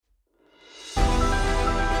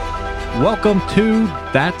Welcome to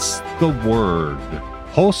That's the Word,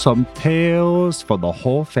 wholesome tales for the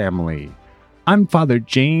whole family. I'm Father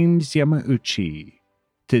James Yamauchi.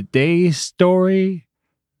 Today's story,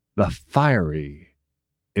 The Fiery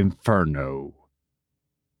Inferno.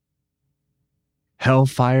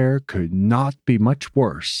 Hellfire could not be much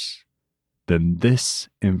worse than this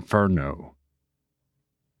inferno.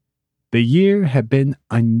 The year had been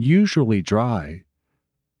unusually dry,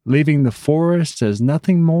 leaving the forest as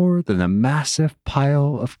nothing more than a massive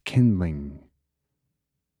pile of kindling.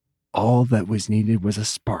 All that was needed was a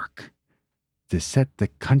spark to set the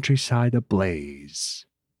countryside ablaze.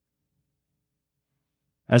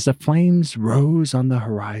 As the flames rose on the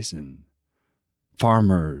horizon,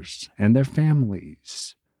 farmers and their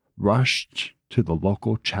families rushed to the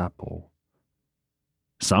local chapel.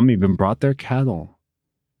 Some even brought their cattle.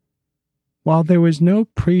 While there was no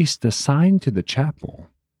priest assigned to the chapel,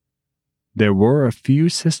 there were a few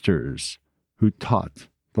sisters who taught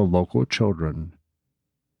the local children.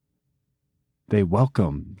 They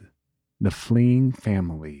welcomed the fleeing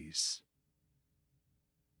families.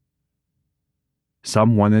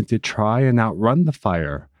 Some wanted to try and outrun the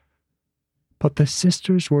fire, but the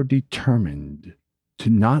sisters were determined to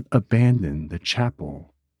not abandon the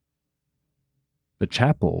chapel. The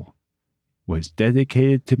chapel was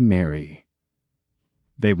dedicated to Mary.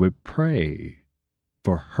 They would pray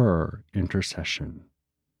for her intercession.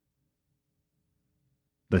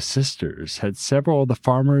 The sisters had several of the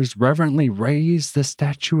farmers reverently raise the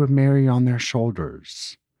statue of Mary on their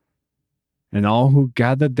shoulders, and all who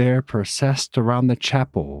gathered there processed around the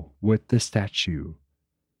chapel with the statue.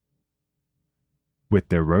 With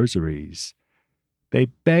their rosaries, they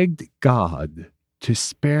begged God to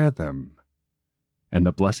spare them and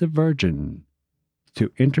the Blessed Virgin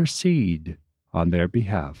to intercede on their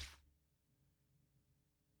behalf.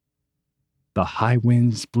 The high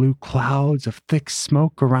winds blew clouds of thick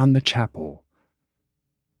smoke around the chapel.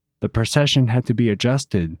 The procession had to be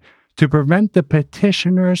adjusted to prevent the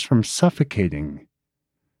petitioners from suffocating,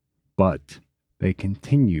 but they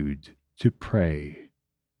continued to pray.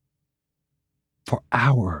 For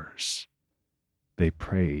hours, they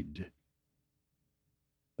prayed.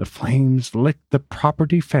 The flames licked the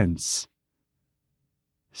property fence.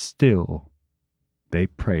 Still, they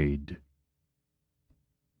prayed.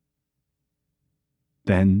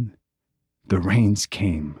 Then the rains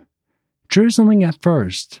came, drizzling at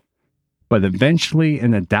first, but eventually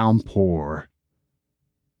in a downpour.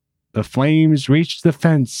 The flames reached the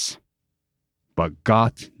fence, but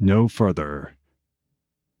got no further.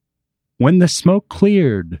 When the smoke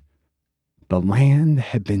cleared, the land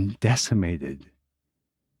had been decimated.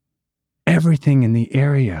 Everything in the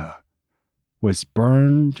area was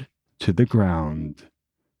burned to the ground.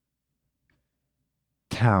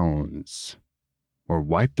 Towns were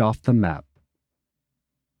wiped off the map.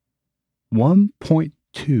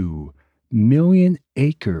 1.2 million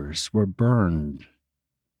acres were burned.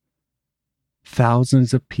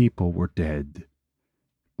 Thousands of people were dead,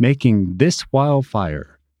 making this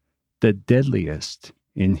wildfire the deadliest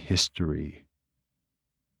in history.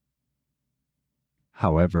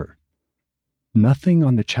 However, nothing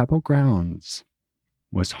on the chapel grounds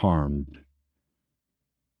was harmed.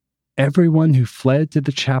 Everyone who fled to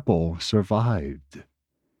the chapel survived.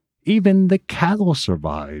 Even the cattle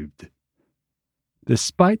survived.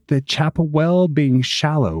 Despite the chapel well being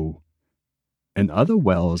shallow and other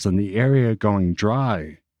wells in the area going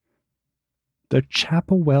dry, the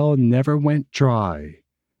chapel well never went dry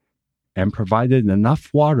and provided enough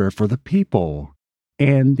water for the people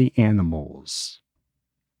and the animals.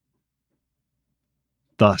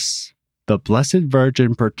 Thus, the Blessed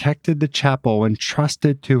Virgin protected the chapel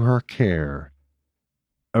entrusted to her care,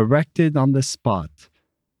 erected on the spot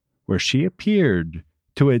where she appeared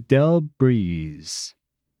to Adele Breeze,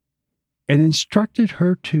 and instructed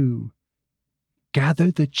her to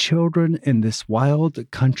gather the children in this wild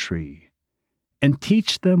country and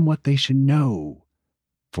teach them what they should know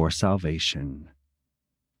for salvation.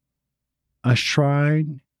 A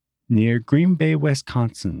shrine near Green Bay,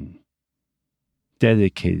 Wisconsin,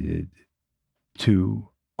 dedicated to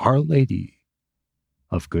Our Lady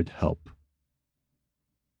of Good Help.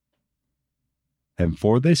 And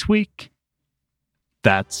for this week,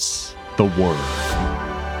 that's the word.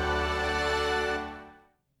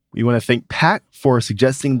 We want to thank Pat for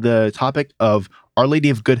suggesting the topic of Our Lady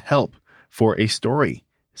of Good Help for a story.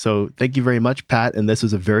 So thank you very much, Pat. And this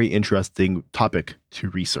was a very interesting topic to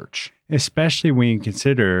research. Especially when you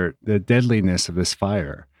consider the deadliness of this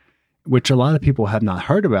fire, which a lot of people have not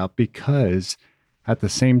heard about because at the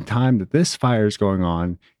same time that this fire is going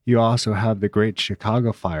on, you also have the Great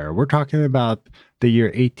Chicago Fire. We're talking about the year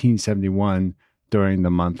 1871 during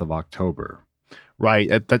the month of October.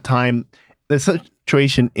 Right. At that time, the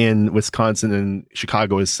situation in Wisconsin and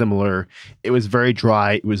Chicago is similar. It was very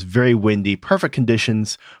dry. It was very windy, perfect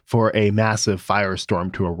conditions for a massive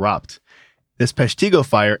firestorm to erupt. This Peshtigo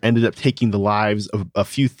fire ended up taking the lives of a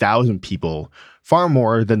few thousand people, far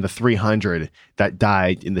more than the 300 that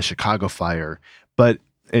died in the Chicago fire. But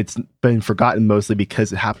it's been forgotten mostly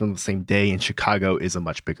because it happened on the same day, and Chicago is a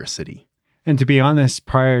much bigger city. And to be honest,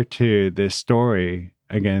 prior to this story,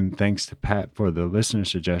 again, thanks to Pat for the listener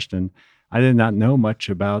suggestion, I did not know much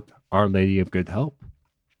about Our Lady of Good Help.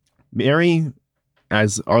 Mary,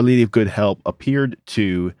 as Our Lady of Good Help, appeared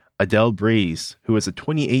to Adele Brise, who was a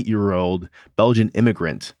 28-year-old Belgian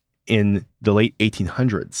immigrant in the late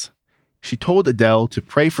 1800s. She told Adele to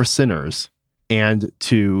pray for sinners and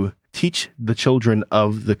to teach the children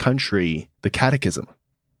of the country the catechism.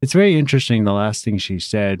 It's very interesting. The last thing she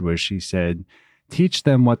said, teach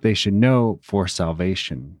them what they should know for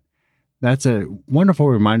salvation. That's a wonderful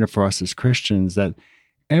reminder for us as Christians that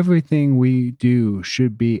everything we do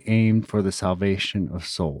should be aimed for the salvation of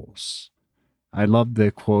souls. I love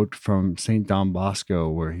the quote from St. Don Bosco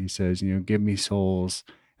where he says, give me souls.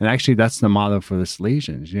 And actually, that's the motto for the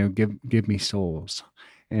Salesians, give me souls.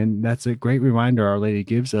 And that's a great reminder Our Lady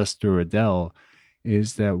gives us through Adele,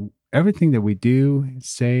 is that everything that we do,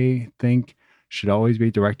 say, think, should always be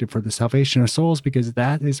directed for the salvation of souls, because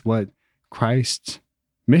that is what Christ's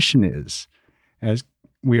mission is. As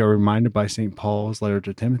we are reminded by St. Paul's letter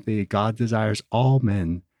to Timothy, God desires all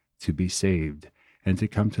men to be saved and to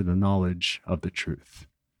come to the knowledge of the truth.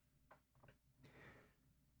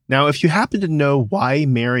 Now, if you happen to know why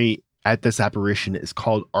Mary at this apparition is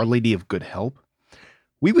called Our Lady of Good Help,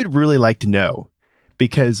 we would really like to know,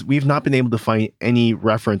 because we've not been able to find any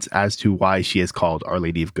reference as to why she is called Our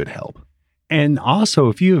Lady of Good Help. And also,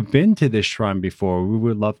 if you have been to this shrine before, we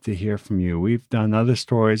would love to hear from you. We've done other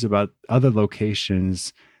stories about other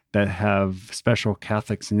locations that have special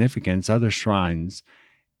Catholic significance, other shrines.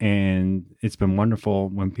 And it's been wonderful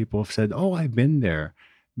when people have said, oh, I've been there,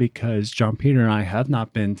 because John Peter and I have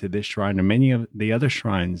not been to this shrine or many of the other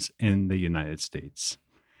shrines in the United States.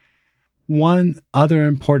 One other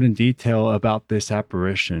important detail about this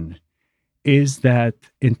apparition is that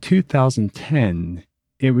in 2010,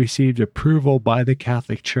 it received approval by the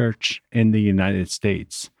Catholic Church in the United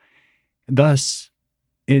States. Thus,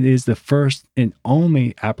 it is the first and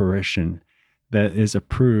only apparition that is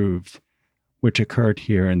approved, which occurred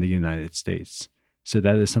here in the United States. So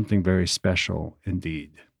that is something very special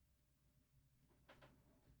indeed.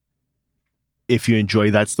 If you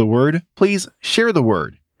enjoy That's the Word, please share the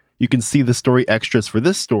word. You can see the story extras for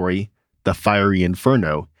this story, The Fiery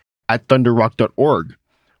Inferno, at thunderrock.org,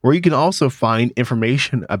 where you can also find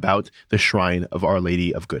information about the Shrine of Our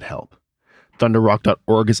Lady of Good Help.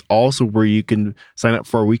 Thunderrock.org is also where you can sign up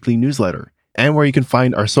for our weekly newsletter, and where you can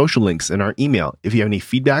find our social links in our email if you have any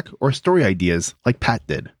feedback or story ideas like Pat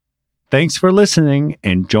did. Thanks for listening,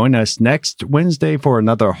 and join us next Wednesday for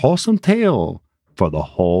another wholesome tale for the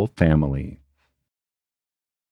whole family.